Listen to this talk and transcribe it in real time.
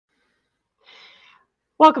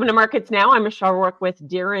Welcome to Markets Now. I'm Michelle Rourke with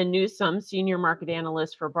Darren Newsom, Senior Market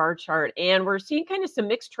Analyst for Barchart. And we're seeing kind of some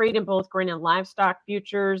mixed trade in both grain and livestock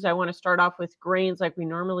futures. I want to start off with grains like we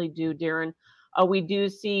normally do, Darren. We do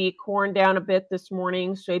see corn down a bit this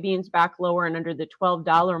morning, soybeans back lower and under the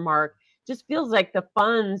 $12 mark. Just feels like the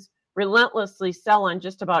funds relentlessly sell on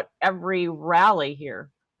just about every rally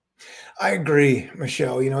here. I agree,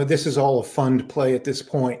 Michelle. This is all a fund play at this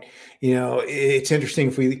point. It's interesting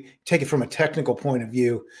if we take it from a technical point of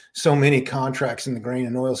view. So many contracts in the grain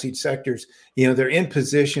and oilseed sectors, they're in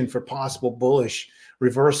position for possible bullish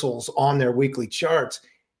reversals on their weekly charts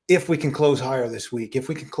if we can close higher this week, if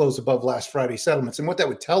we can close above last Friday's settlements. And what that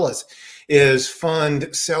would tell us is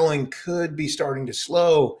fund selling could be starting to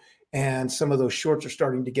slow, and some of those shorts are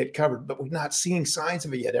starting to get covered, but we're not seeing signs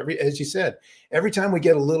of it yet. As you said, every time we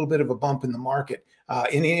get a little bit of a bump in the market,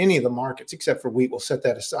 in any of the markets, except for wheat, we'll set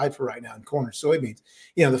that aside for right now, in corn or soybeans,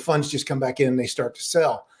 the funds just come back in and they start to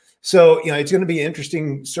sell. So, it's going to be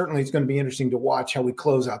interesting. Certainly it's going to be interesting to watch how we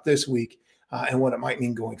close out this week and what it might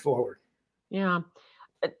mean going forward. Yeah.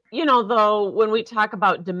 Though, when we talk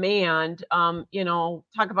about demand,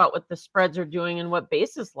 talk about what the spreads are doing and what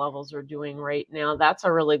basis levels are doing right now. That's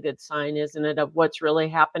a really good sign, isn't it, of what's really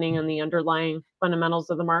happening in the underlying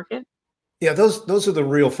fundamentals of the market? Yeah, those are the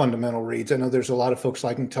real fundamental reads. I know there's a lot of folks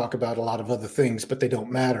liking to talk about a lot of other things, but they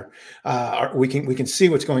don't matter. We can see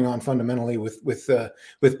what's going on fundamentally with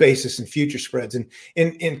basis and future spreads, and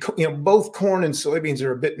in both corn and soybeans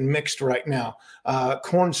are a bit mixed right now.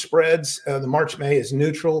 Corn spreads, the March May is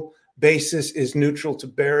neutral, basis is neutral to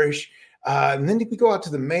bearish. And then if we go out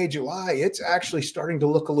to the May, July, it's actually starting to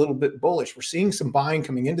look a little bit bullish. We're seeing some buying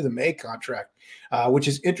coming into the May contract, which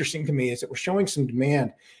is interesting to me, is that we're showing some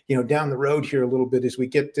demand, down the road here a little bit as we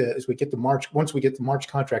get the March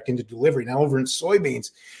contract into delivery. Now over in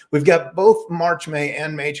soybeans, we've got both March, May,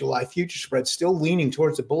 and May, July future spreads still leaning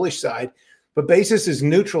towards the bullish side, but basis is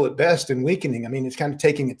neutral at best and weakening. I mean, it's kind of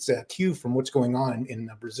taking its cue from what's going on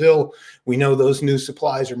in Brazil. We know those new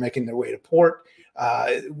supplies are making their way to port.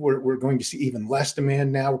 We're going to see even less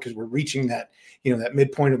demand now because we're reaching that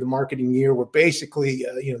midpoint of the marketing year where basically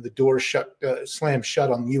the door slammed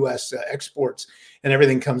shut on U.S. exports and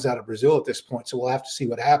everything comes out of Brazil at this point. So we'll have to see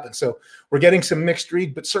what happens. So we're getting some mixed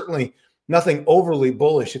read, but certainly nothing overly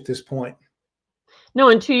bullish at this point. No,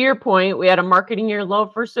 and to your point, we had a marketing year low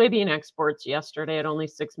for soybean exports yesterday at only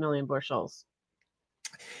 6 million bushels.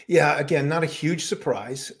 Yeah, again, not a huge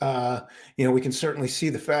surprise. We can certainly see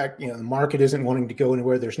the fact, the market isn't wanting to go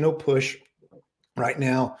anywhere. There's no push right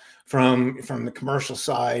now from the commercial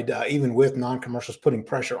side, even with non-commercials putting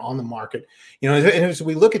pressure on the market. And as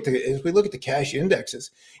we look at the cash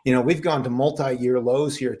indexes, we've gone to multi-year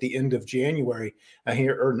lows here at the end of January,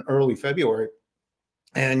 here or in early February.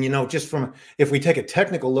 And, if we take a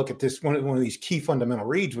technical look at this, one of these key fundamental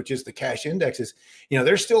reads, which is the cash indexes,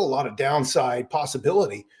 there's still a lot of downside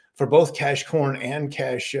possibility for both cash corn and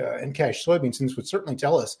cash soybeans. And this would certainly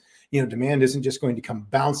tell us, demand isn't just going to come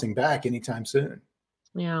bouncing back anytime soon.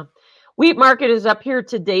 Yeah. Wheat market is up here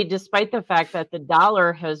today, despite the fact that the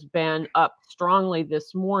dollar has been up strongly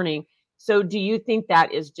this morning. So do you think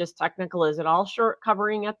that is just technical? Is it all short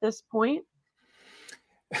covering at this point?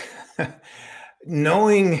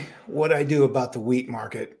 Knowing what I do about the wheat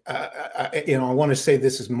market, I want to say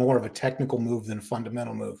this is more of a technical move than a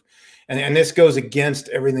fundamental move, and this goes against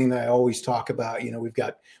everything that I always talk about. We've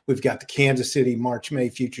got the Kansas City March May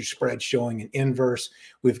future spread showing an inverse.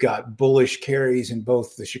 We've got bullish carries in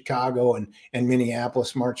both the Chicago and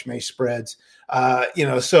Minneapolis March May spreads.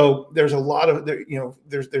 So there's a lot of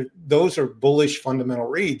those are bullish fundamental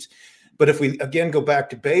reads. But if we, again, go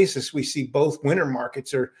back to basis, we see both winter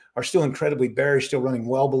markets are still incredibly bearish, still running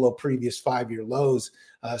well below previous 5-year lows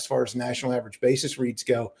as far as national average basis reads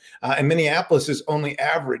go. And Minneapolis is only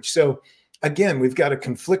average. So, again, we've got a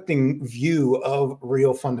conflicting view of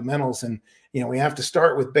real fundamentals. And, we have to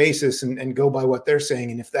start with basis and go by what they're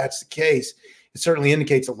saying. And if that's the case, it certainly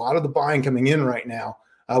indicates a lot of the buying coming in right now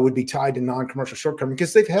would be tied to non-commercial short covering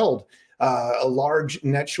because they've held a large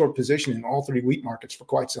net short position in all three wheat markets for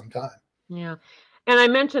quite some time. Yeah. And I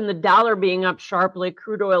mentioned the dollar being up sharply.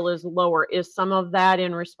 Crude oil is lower. Is some of that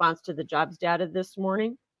in response to the jobs data this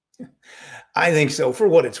morning? I think so, for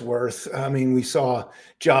what it's worth. I mean, we saw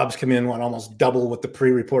jobs come in almost double what the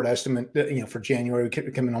pre-report estimate, for January,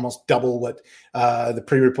 come in almost double what the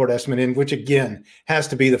pre-report estimate in, which again has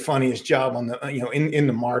to be the funniest job on the, in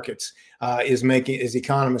the markets, is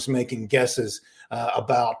economists making guesses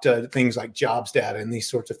about things like jobs data and these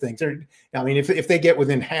sorts of things. If they get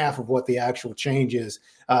within half of what the actual change is,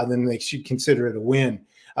 then they should consider it a win.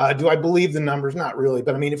 Do I believe the numbers? Not really.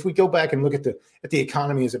 But I mean, if we go back and look at the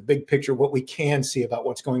economy as a big picture, what we can see about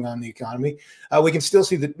what's going on in the economy, we can still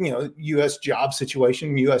see that, U.S. job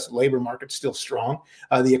situation, U.S. labor market's still strong.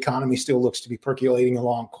 The economy still looks to be percolating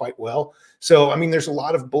along quite well. So, I mean, there's a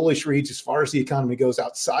lot of bullish reads as far as the economy goes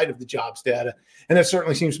outside of the jobs data. And that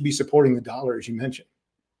certainly seems to be supporting the dollar, as you mentioned.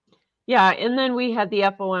 Yeah. And then we had the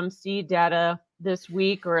FOMC data this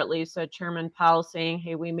week, or at least Chairman Powell saying,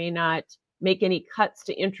 hey, we may not make any cuts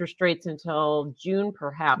to interest rates until June,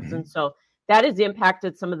 perhaps. Mm-hmm. And so that has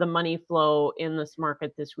impacted some of the money flow in this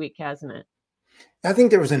market this week, hasn't it? I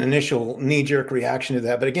think there was an initial knee-jerk reaction to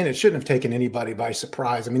that, but again, it shouldn't have taken anybody by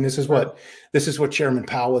surprise. I mean, this is what Chairman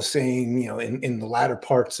Powell was saying, in the latter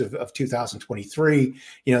parts of 2023.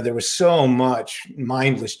 There was so much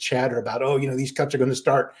mindless chatter about, these cuts are going to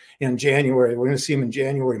start in January. We're going to see them in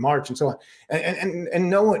January, March, and so on. And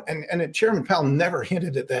no one, and Chairman Powell never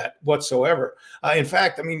hinted at that whatsoever. In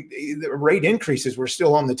fact, I mean, the rate increases were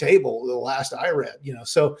still on the table the last I read.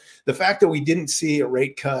 So the fact that we didn't see a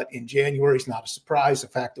rate cut in January is not a surprise. The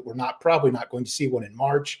fact that we're probably not going to see one in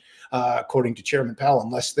March, according to Chairman Powell,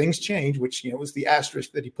 unless things change, which was the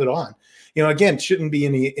asterisk that he put on. Again, shouldn't be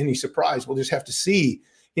any surprise. We'll just have to see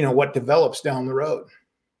what develops down the road.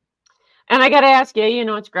 And I got to ask you,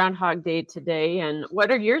 it's Groundhog Day today, and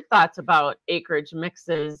what are your thoughts about acreage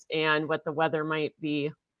mixes and what the weather might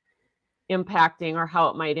be impacting, or how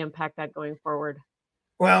it might impact that going forward?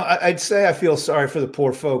 Well, I'd say I feel sorry for the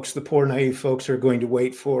poor folks, the poor naive folks who are going to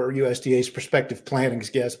wait for USDA's prospective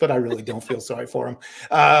plantings guess, but I really don't feel sorry for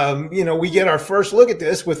them. We get our first look at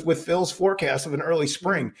this with Phil's forecast of an early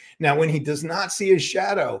spring. Now, when he does not see his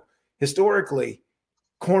shadow, historically,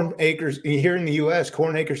 corn acres here in the U.S.,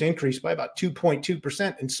 corn acres increased by about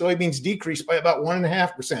 2.2%, and soybeans decreased by about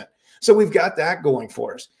 1.5%. So we've got that going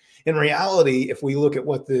for us. In reality, if we look at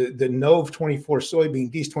what the NOVE 24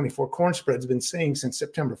 soybean, DEES 24 corn spread has been saying since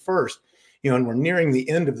September 1st, and we're nearing the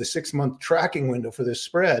end of the 6-month tracking window for this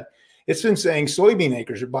spread, it's been saying soybean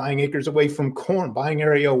acres are buying acres away from corn, buying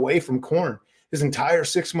area away from corn this entire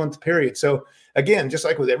 6-month period. So again, just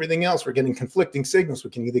like with everything else, we're getting conflicting signals.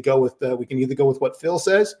 We can either go with what Phil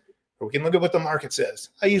says, or we can look at what the market says.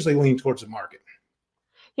 I usually lean towards the market.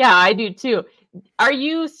 Yeah, I do too. Are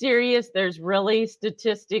you serious? There's really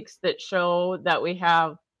statistics that show that we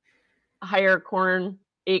have higher corn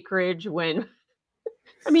acreage when,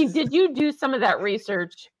 did you do some of that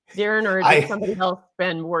research, Darren, or did somebody else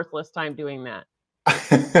spend worthless time doing that?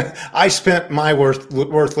 I spent my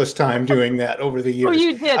worthless time doing that over the years. Oh,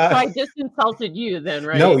 you did. So I just insulted you then,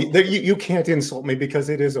 right? No, you can't insult me because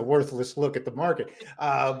it is a worthless look at the market.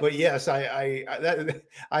 But yes, I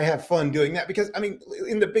have fun doing that because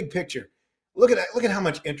in the big picture, look at how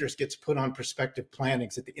much interest gets put on prospective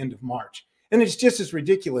plantings at the end of March, and it's just as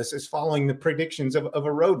ridiculous as following the predictions of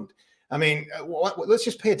a rodent. Let's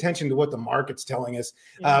just pay attention to what the market's telling us.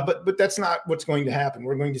 Yeah. But that's not what's going to happen.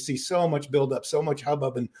 We're going to see so much buildup, so much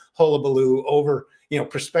hubbub and hullabaloo over,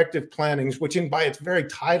 prospective plantings, which by its very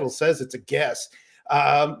title says it's a guess.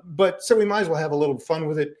 But so we might as well have a little fun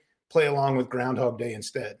with it, play along with Groundhog Day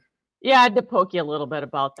instead. Yeah, I had to poke you a little bit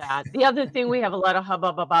about that. The other thing we have a lot of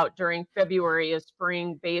hubbub about during February is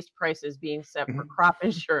spring base prices being set for crop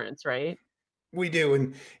insurance, right? We do.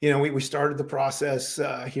 And, we started the process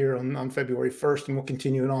here on February 1st, and we'll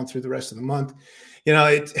continue it on through the rest of the month.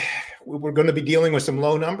 We're going to be dealing with some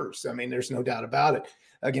low numbers. There's no doubt about it.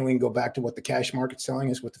 Again, we can go back to what the cash market's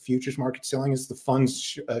selling us, what the futures market's selling us, the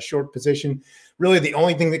funds short position. Really, the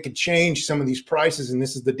only thing that could change some of these prices, and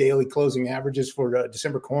this is the daily closing averages for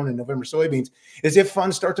December corn and November soybeans, is if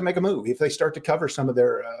funds start to make a move, if they start to cover some of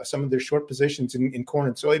their short positions in corn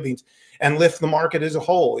and soybeans and lift the market as a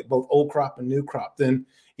whole, both old crop and new crop, then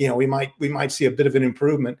we might see a bit of an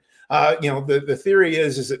improvement. The theory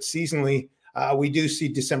is that seasonally we do see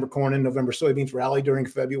December corn and November soybeans rally during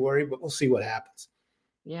February, but we'll see what happens.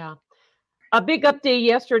 Yeah. A big update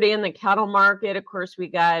yesterday in the cattle market. Of course, we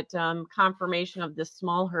got confirmation of this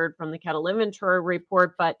small herd from the cattle inventory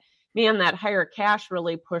report, but man, that higher cash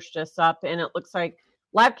really pushed us up, and it looks like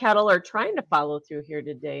live cattle are trying to follow through here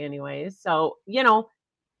today anyways. So,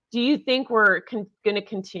 do you think we're going to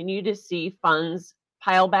continue to see funds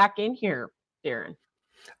pile back in here, Darren?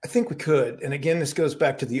 I think we could. And again, this goes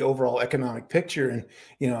back to the overall economic picture. And,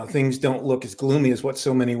 things don't look as gloomy as what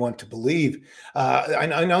so many want to believe.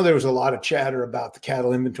 I know there was a lot of chatter about the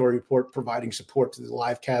cattle inventory report providing support to the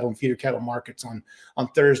live cattle and feeder cattle markets on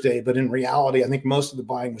Thursday. But in reality, I think most of the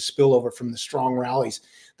buying was spillover from the strong rallies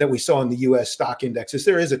that we saw in the U.S. stock indexes.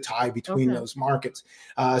 There is a tie between those markets.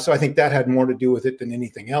 So I think that had more to do with it than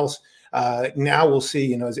anything else. Now we'll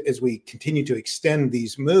see, as we continue to extend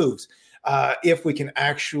these moves, if we can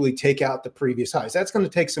actually take out the previous highs. That's going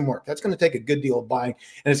to take some work. That's going to take a good deal of buying,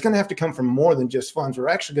 and it's going to have to come from more than just funds. We're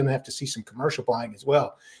actually going to have to see some commercial buying as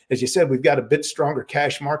well. As you said, we've got a bit stronger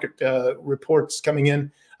cash market reports coming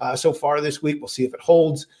in so far this week. We'll see if it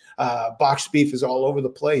holds. Boxed beef is all over the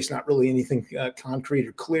place, not really anything concrete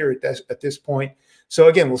or clear at this point. So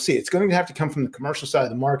again, we'll see. It's going to have to come from the commercial side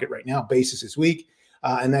of the market right now. Basis is weak,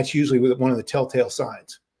 and that's usually one of the telltale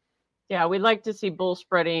signs. Yeah, we'd like to see bull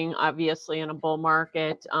spreading, obviously, in a bull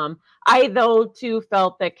market. I, though, too,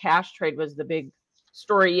 felt that cash trade was the big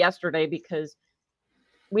story yesterday because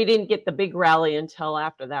we didn't get the big rally until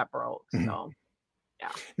after that broke. So, yeah.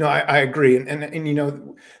 No, I agree. And you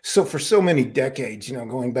know, so for so many decades, you know,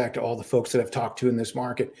 going back to all the folks that I've talked to in this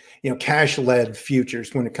market, you know, cash led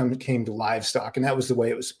futures when it came to livestock. And that was the way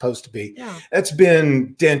it was supposed to be. Yeah. That's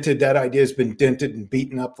been dented. That idea has been dented and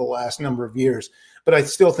beaten up the last number of years. But I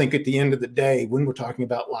still think at the end of the day, when we're talking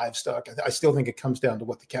about livestock, I still think it comes down to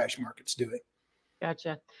what the cash market's doing.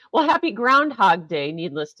 Gotcha. Well, happy Groundhog Day,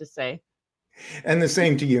 needless to say. And the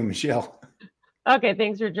same to you, Michelle. Okay,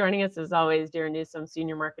 thanks for joining us as always, Darren Newsome,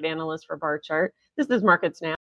 Senior Market Analyst for Bar Chart. This is Market Snap.